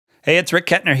Hey, it's Rick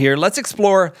Kettner here. Let's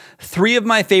explore 3 of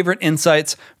my favorite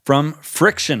insights from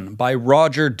Friction by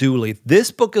Roger Dooley. This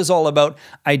book is all about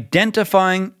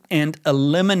identifying and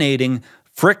eliminating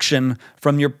friction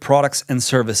from your products and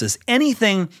services.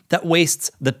 Anything that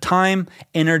wastes the time,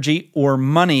 energy, or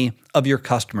money of your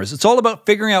customers. It's all about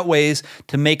figuring out ways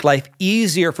to make life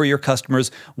easier for your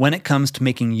customers when it comes to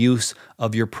making use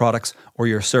of your products or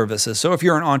your services. So if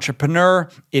you're an entrepreneur,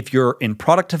 if you're in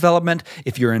product development,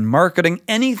 if you're in marketing,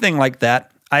 anything like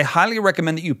that, I highly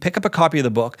recommend that you pick up a copy of the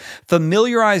book,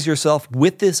 familiarize yourself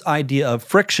with this idea of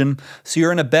friction so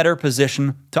you're in a better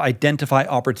position to identify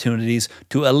opportunities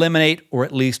to eliminate or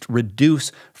at least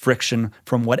reduce friction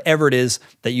from whatever it is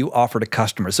that you offer to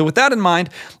customers. So with that in mind,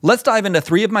 let's dive into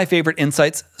 3 of my favorite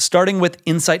insights, starting with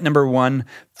insight number 1.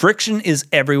 Friction is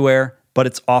everywhere, but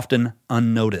it's often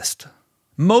unnoticed.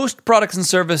 Most products and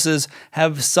services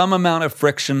have some amount of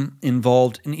friction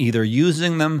involved in either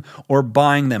using them or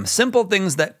buying them. Simple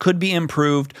things that could be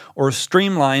improved or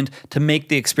streamlined to make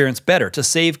the experience better, to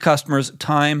save customers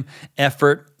time,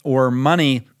 effort, or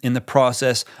money in the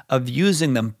process of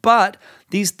using them. But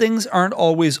these things aren't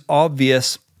always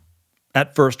obvious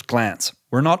at first glance.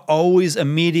 We're not always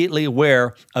immediately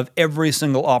aware of every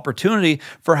single opportunity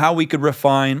for how we could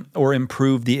refine or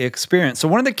improve the experience. So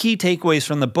one of the key takeaways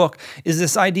from the book is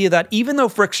this idea that even though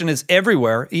friction is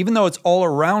everywhere, even though it's all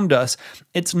around us,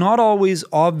 it's not always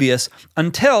obvious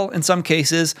until, in some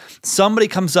cases, somebody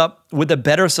comes up with a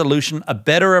better solution, a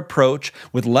better approach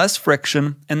with less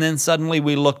friction, and then suddenly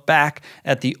we look back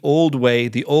at the old way,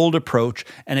 the old approach,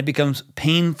 and it becomes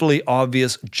painfully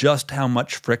obvious just how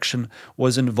much friction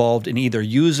was involved in either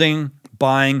using,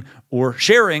 buying, or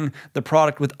sharing the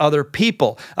product with other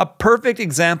people. A perfect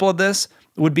example of this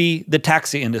would be the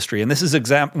taxi industry, and this is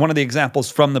one of the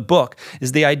examples from the book,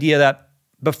 is the idea that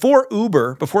before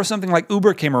something like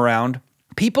Uber came around,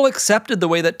 people accepted the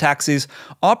way that taxis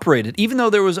operated, even though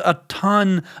there was a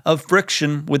ton of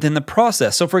friction within the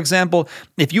process. So for example,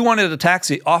 if you wanted a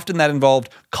taxi, often that involved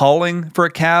calling for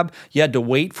a cab. You had to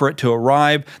wait for it to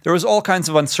arrive. There was all kinds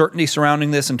of uncertainty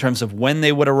surrounding this in terms of when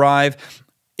they would arrive.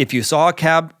 If you saw a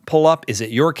cab pull up, is it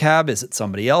your cab? Is it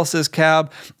somebody else's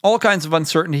cab? All kinds of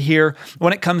uncertainty here.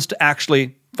 When it comes to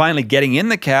actually finally getting in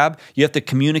the cab, you have to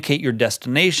communicate your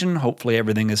destination. Hopefully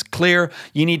everything is clear.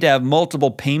 You need to have multiple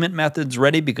payment methods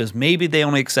ready because maybe they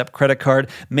only accept credit card,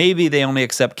 maybe they only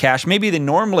accept cash, maybe they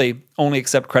normally only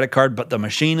accept credit card, but the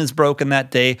machine is broken that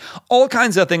day. All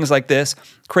kinds of things like this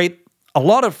create a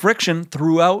lot of friction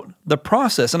throughout the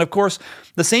process. And of course,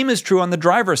 the same is true on the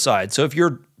driver's side. So if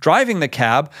you're driving the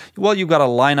cab, well, you've got to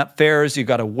line up fares, you've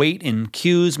got to wait in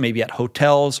queues, maybe at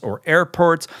hotels or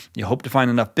airports. You hope to find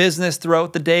enough business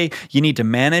throughout the day. You need to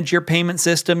manage your payment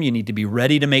system. You need to be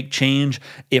ready to make change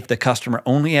if the customer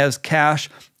only has cash.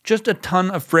 Just a ton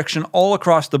of friction all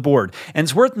across the board. And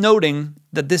it's worth noting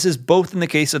that this is both in the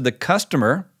case of the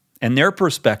customer and their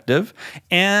perspective,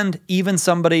 and even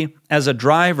somebody as a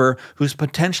driver who's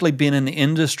potentially been in the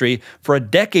industry for a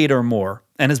decade or more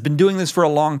and has been doing this for a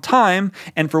long time,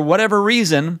 and for whatever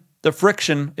reason, the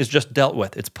friction is just dealt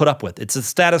with. It's put up with. It's the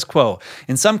status quo.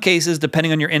 In some cases,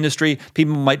 depending on your industry,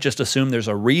 people might just assume there's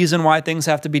a reason why things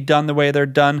have to be done the way they're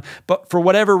done. But for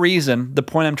whatever reason, the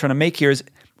point I'm trying to make here is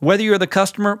whether you're the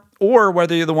customer or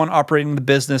whether you're the one operating the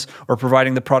business or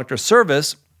providing the product or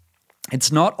service,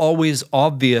 it's not always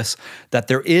obvious that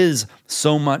there is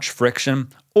so much friction,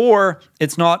 or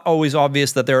it's not always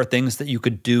obvious that there are things that you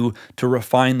could do to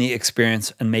refine the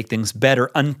experience and make things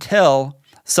better until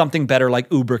something better like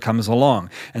Uber comes along.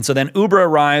 And so then Uber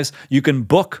arrives, you can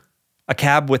book a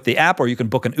cab with the app, or you can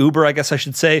book an Uber, I guess I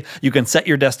should say. You can set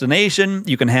your destination,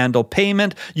 you can handle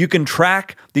payment, you can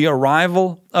track the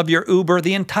arrival of your Uber.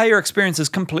 The entire experience is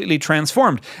completely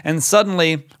transformed. And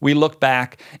suddenly we look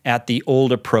back at the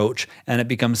old approach and it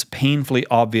becomes painfully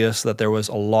obvious that there was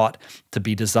a lot to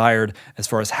be desired as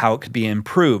far as how it could be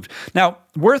improved. Now,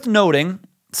 worth noting,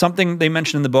 something they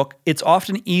mentioned in the book, it's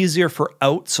often easier for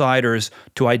outsiders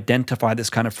to identify this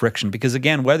kind of friction because,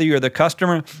 again, whether you're the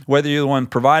customer, whether you're the one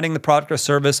providing the product or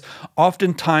service,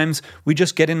 oftentimes we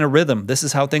just get in a rhythm. This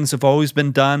is how things have always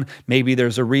been done. Maybe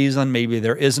there's a reason, maybe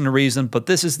there isn't a reason, but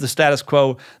this is the status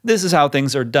quo. This is how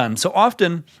things are done. So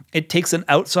often it takes an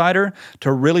outsider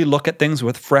to really look at things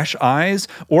with fresh eyes,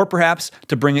 or perhaps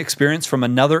to bring experience from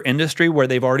another industry where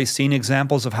they've already seen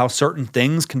examples of how certain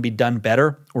things can be done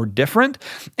better or different.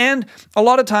 And a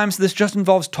lot of times this just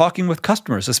involves talking with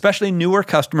customers, especially newer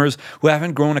customers who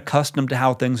haven't grown accustomed to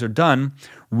how things are done,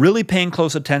 really paying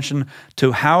close attention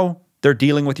to how they're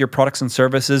dealing with your products and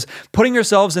services, putting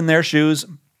yourselves in their shoes,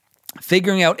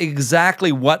 figuring out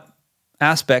exactly what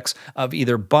aspects of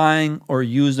either buying or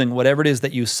using whatever it is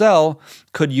that you sell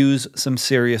could use some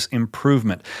serious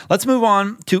improvement. Let's move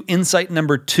on to insight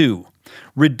number 2.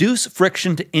 Reduce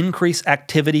friction to increase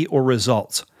activity or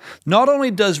results. Not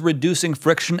only does reducing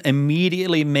friction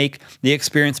immediately make the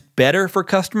experience better for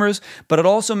customers, but it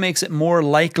also makes it more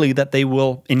likely that they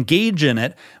will engage in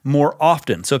it more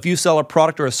often. So if you sell a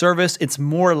product or a service, it's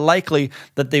more likely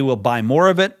that they will buy more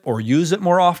of it or use it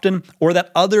more often, or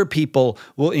that other people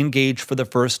will engage for the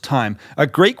first time. A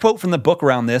great quote from the book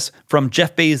around this from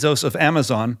Jeff Bezos of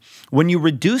Amazon: "When you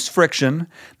reduce friction,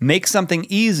 make something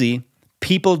easy,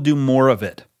 people do more of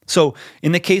it." So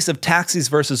in the case of taxis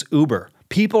versus Uber,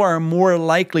 people are more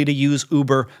likely to use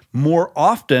Uber more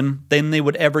often than they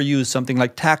would ever use something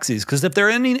like taxis. Because if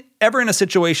they're ever in a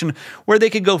situation where they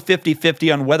could go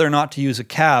 50-50 on whether or not to use a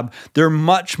cab, they're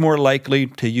much more likely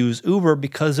to use Uber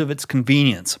because of its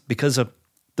convenience, because of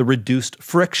the reduced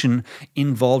friction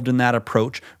involved in that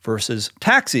approach versus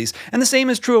taxis. And the same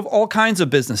is true of all kinds of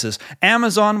businesses.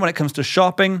 Amazon, when it comes to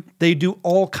shopping, they do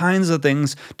all kinds of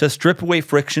things to strip away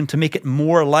friction to make it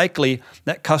more likely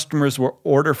that customers will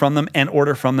order from them and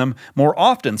order from them more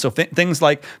often. So things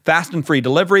like fast and free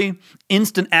delivery,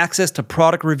 instant access to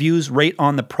product reviews right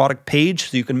on the product page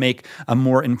so you can make a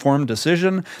more informed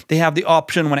decision. They have the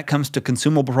option when it comes to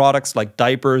consumable products like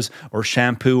diapers or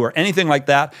shampoo or anything like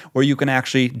that, where you can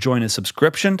actually join a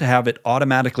subscription to have it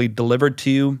automatically delivered to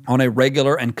you on a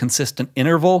regular and consistent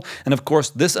interval. And of course,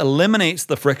 this eliminates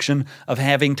the friction of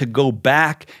having to go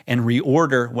back and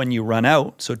reorder when you run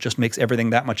out. So it just makes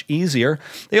everything that much easier.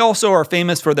 They also are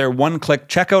famous for their one-click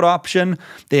checkout option.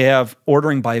 They have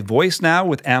ordering by voice now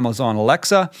with Amazon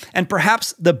Alexa. And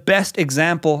perhaps the best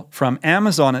example from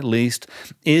Amazon, at least,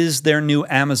 is their new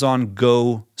Amazon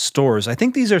Go stores. I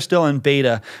think these are still in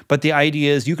beta, but the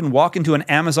idea is you can walk into an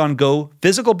Amazon Go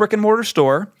physical brick and mortar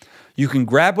store, you can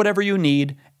grab whatever you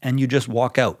need, and you just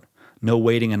walk out. No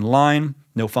waiting in line,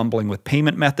 no fumbling with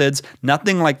payment methods,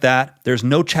 nothing like that. There's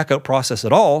no checkout process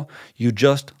at all. You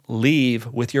just leave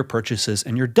with your purchases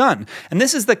and you're done. And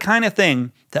this is the kind of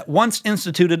thing that once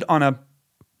instituted on a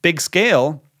big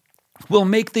scale will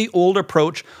make the old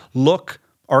approach look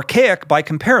archaic by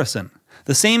comparison.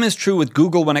 The same is true with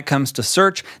Google when it comes to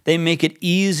search. They make it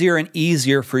easier and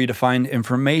easier for you to find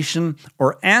information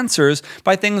or answers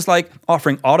by things like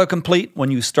offering autocomplete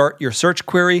when you start your search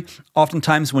query.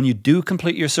 Oftentimes when you do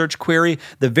complete your search query,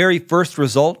 the very first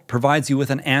result provides you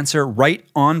with an answer right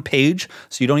on page,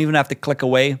 so you don't even have to click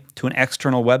away to an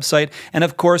external website. And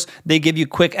of course, they give you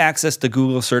quick access to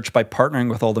Google search by partnering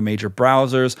with all the major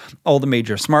browsers, all the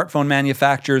major smartphone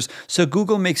manufacturers. So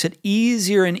Google makes it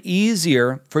easier and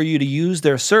easier for you to use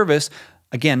their service.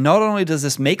 Again, not only does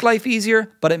this make life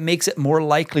easier, but it makes it more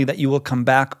likely that you will come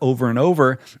back over and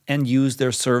over and use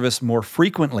their service more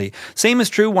frequently. Same is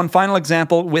true, one final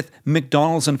example, with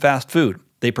McDonald's and fast food.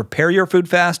 They prepare your food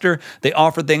faster. They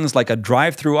offer things like a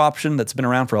drive-through option that's been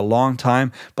around for a long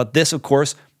time. But this, of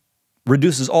course,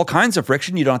 reduces all kinds of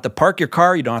friction. You don't have to park your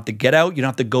car. You don't have to get out. You don't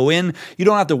have to go in. You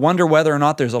don't have to wonder whether or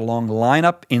not there's a long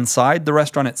lineup inside the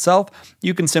restaurant itself.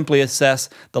 You can simply assess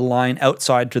the line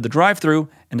outside to the drive-thru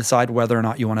and decide whether or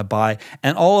not you want to buy.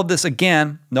 And all of this,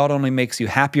 again, not only makes you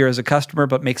happier as a customer,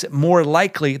 but makes it more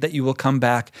likely that you will come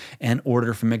back and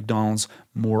order from McDonald's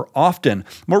more often.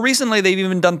 More recently, they've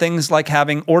even done things like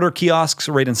having order kiosks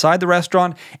right inside the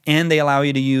restaurant, and they allow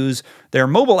you to use their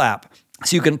mobile app,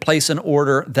 so you can place an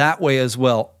order that way as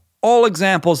well. All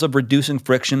examples of reducing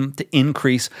friction to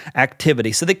increase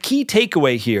activity. So the key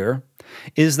takeaway here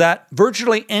is that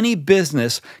virtually any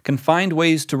business can find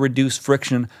ways to reduce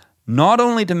friction, not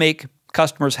only to make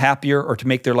customers happier or to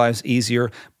make their lives easier,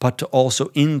 but to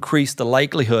also increase the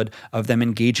likelihood of them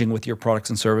engaging with your products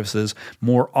and services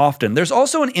more often. There's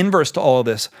also an inverse to all of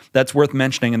this that's worth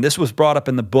mentioning, and this was brought up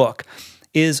in the book,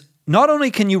 is not only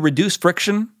can you reduce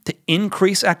friction to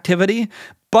increase activity,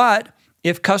 but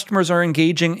if customers are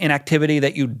engaging in activity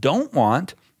that you don't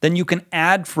want, then you can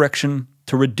add friction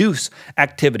to reduce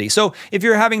activity. So if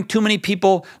you're having too many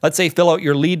people, let's say, fill out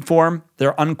your lead form,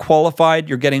 they're unqualified,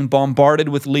 you're getting bombarded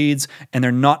with leads, and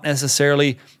they're not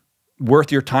necessarily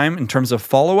worth your time in terms of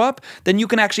follow-up, then you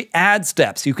can actually add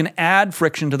steps. You can add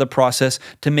friction to the process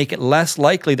to make it less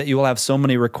likely that you will have so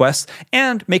many requests,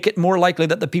 and make it more likely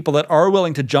that the people that are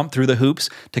willing to jump through the hoops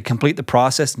to complete the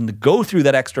process and to go through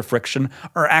that extra friction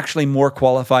are actually more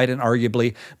qualified and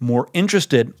arguably more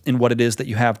interested in what it is that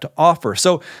you have to offer.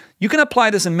 So you can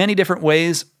apply this in many different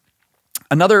ways.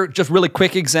 Another just really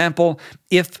quick example,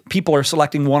 if people are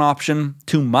selecting one option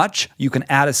too much, you can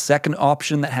add a second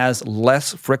option that has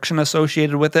less friction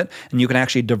associated with it, and you can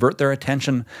actually divert their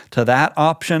attention to that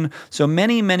option. So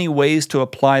many, many ways to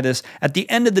apply this. At the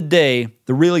end of the day,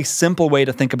 the really simple way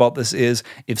to think about this is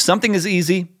if something is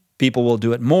easy, people will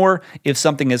do it more. If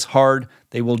something is hard,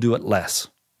 they will do it less.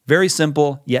 Very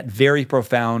simple, yet very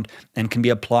profound, and can be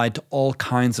applied to all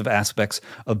kinds of aspects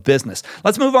of business.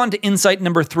 Let's move on to insight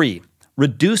number 3.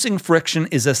 Reducing friction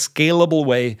is a scalable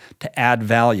way to add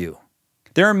value.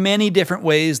 There are many different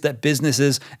ways that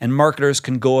businesses and marketers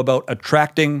can go about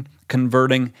attracting,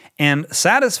 converting, and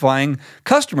satisfying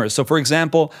customers. So for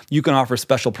example, you can offer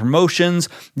special promotions,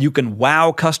 you can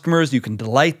wow customers, you can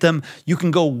delight them, you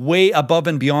can go way above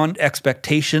and beyond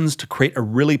expectations to create a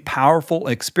really powerful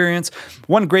experience.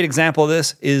 One great example of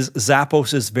this is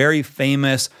Zappos's very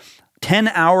famous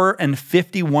 10-hour and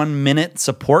 51-minute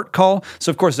support call. So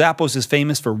of course, Zappos is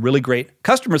famous for really great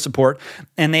customer support,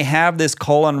 and they have this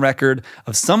call on record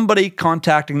of somebody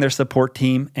contacting their support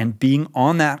team and being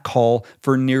on that call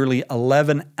for nearly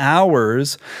 11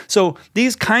 hours. So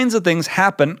these kinds of things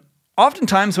happen.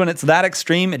 Oftentimes when it's that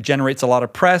extreme, it generates a lot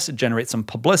of press, it generates some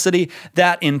publicity,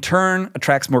 that in turn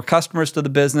attracts more customers to the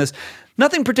business.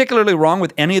 Nothing particularly wrong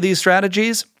with any of these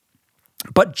strategies,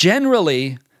 but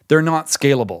generally, they're not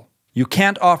scalable. You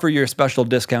can't offer your special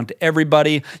discount to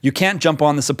everybody. You can't jump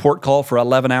on the support call for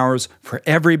 11 hours for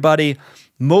everybody.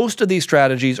 Most of these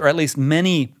strategies, or at least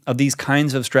many of these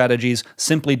kinds of strategies,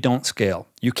 simply don't scale.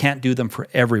 You can't do them for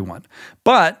everyone.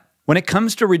 But when it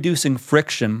comes to reducing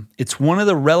friction, it's one of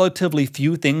the relatively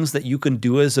few things that you can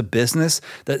do as a business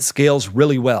that scales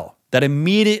really well, that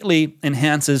immediately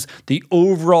enhances the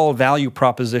overall value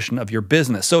proposition of your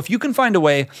business. So if you can find a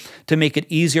way to make it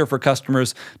easier for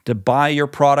customers to buy your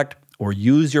product or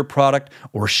use your product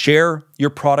or share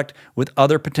your product with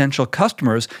other potential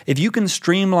customers, if you can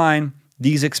streamline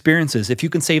these experiences, if you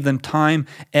can save them time,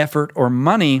 effort, or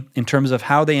money in terms of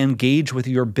how they engage with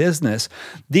your business,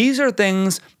 these are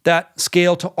things that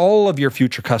scale to all of your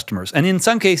future customers, and in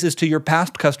some cases to your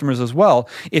past customers as well.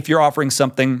 If you're offering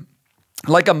something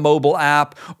like a mobile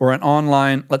app or an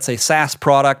online, let's say, SaaS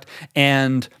product,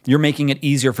 and you're making it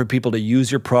easier for people to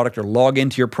use your product or log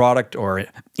into your product or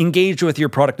engage with your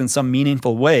product in some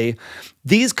meaningful way,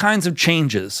 these kinds of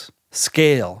changes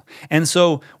scale. And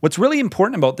so what's really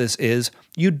important about this is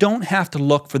you don't have to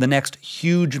look for the next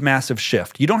huge, massive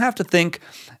shift. You don't have to think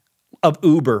of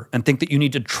Uber and think that you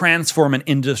need to transform an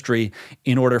industry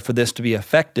in order for this to be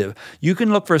effective. You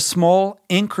can look for small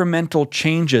incremental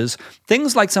changes,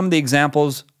 things like some of the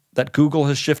examples that Google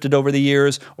has shifted over the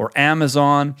years, or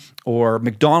Amazon, or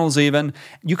McDonald's even.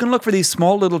 You can look for these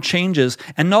small little changes,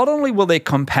 and not only will they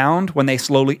compound when they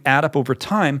slowly add up over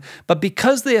time, but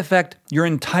because they affect your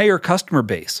entire customer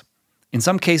base, in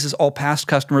some cases all past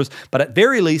customers, but at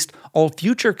very least all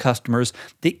future customers,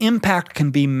 the impact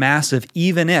can be massive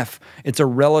even if it's a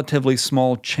relatively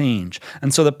small change.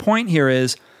 And so the point here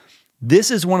is,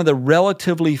 this is one of the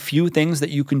relatively few things that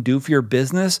you can do for your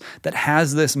business that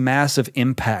has this massive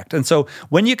impact. And so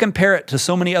when you compare it to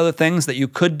so many other things that you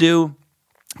could do,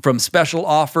 from special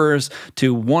offers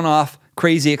to one-off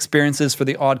crazy experiences for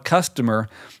the odd customer,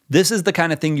 this is the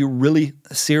kind of thing you really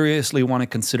seriously want to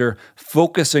consider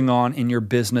focusing on in your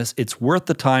business. It's worth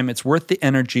the time, it's worth the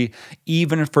energy,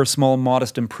 even for small,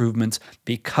 modest improvements,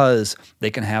 because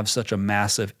they can have such a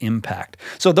massive impact.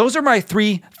 So those are my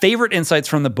 3 favorite insights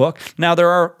from the book. Now, there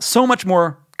are so much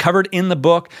more covered in the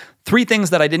book. 3 things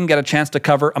that I didn't get a chance to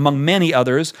cover, among many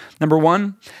others. Number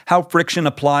 1, how friction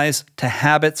applies to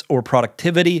habits or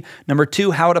productivity. Number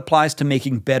 2, how it applies to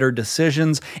making better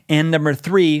decisions. And number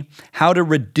 3, how to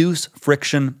reduce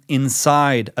friction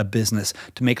inside a business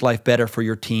to make life better for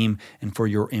your team and for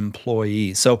your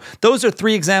employees. So those are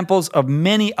 3 examples of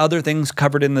many other things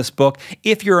covered in this book.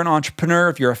 If you're an entrepreneur,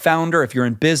 if you're a founder, if you're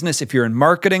in business, if you're in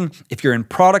marketing, if you're in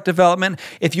product development,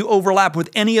 if you overlap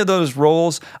with any of those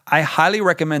roles, I highly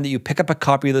recommend that you pick up a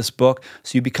copy of this book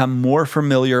so you become more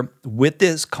familiar with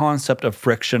this concept of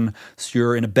friction, so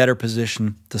you're in a better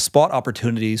position to spot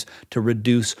opportunities to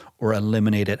reduce or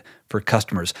eliminate it for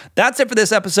customers. That's it for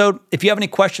this episode. If you have any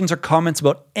questions or comments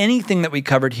about anything that we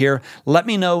covered here, let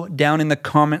me know down in the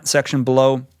comment section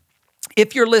below.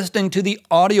 If you're listening to the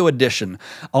audio edition,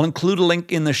 I'll include a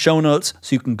link in the show notes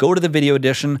so you can go to the video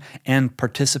edition and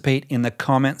participate in the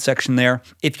comment section there.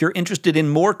 If you're interested in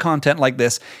more content like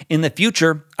this in the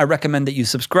future, I recommend that you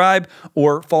subscribe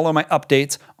or follow my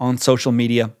updates on social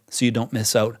media so you don't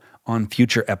miss out on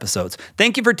future episodes.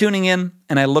 Thank you for tuning in,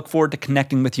 and I look forward to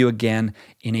connecting with you again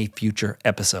in a future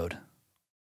episode.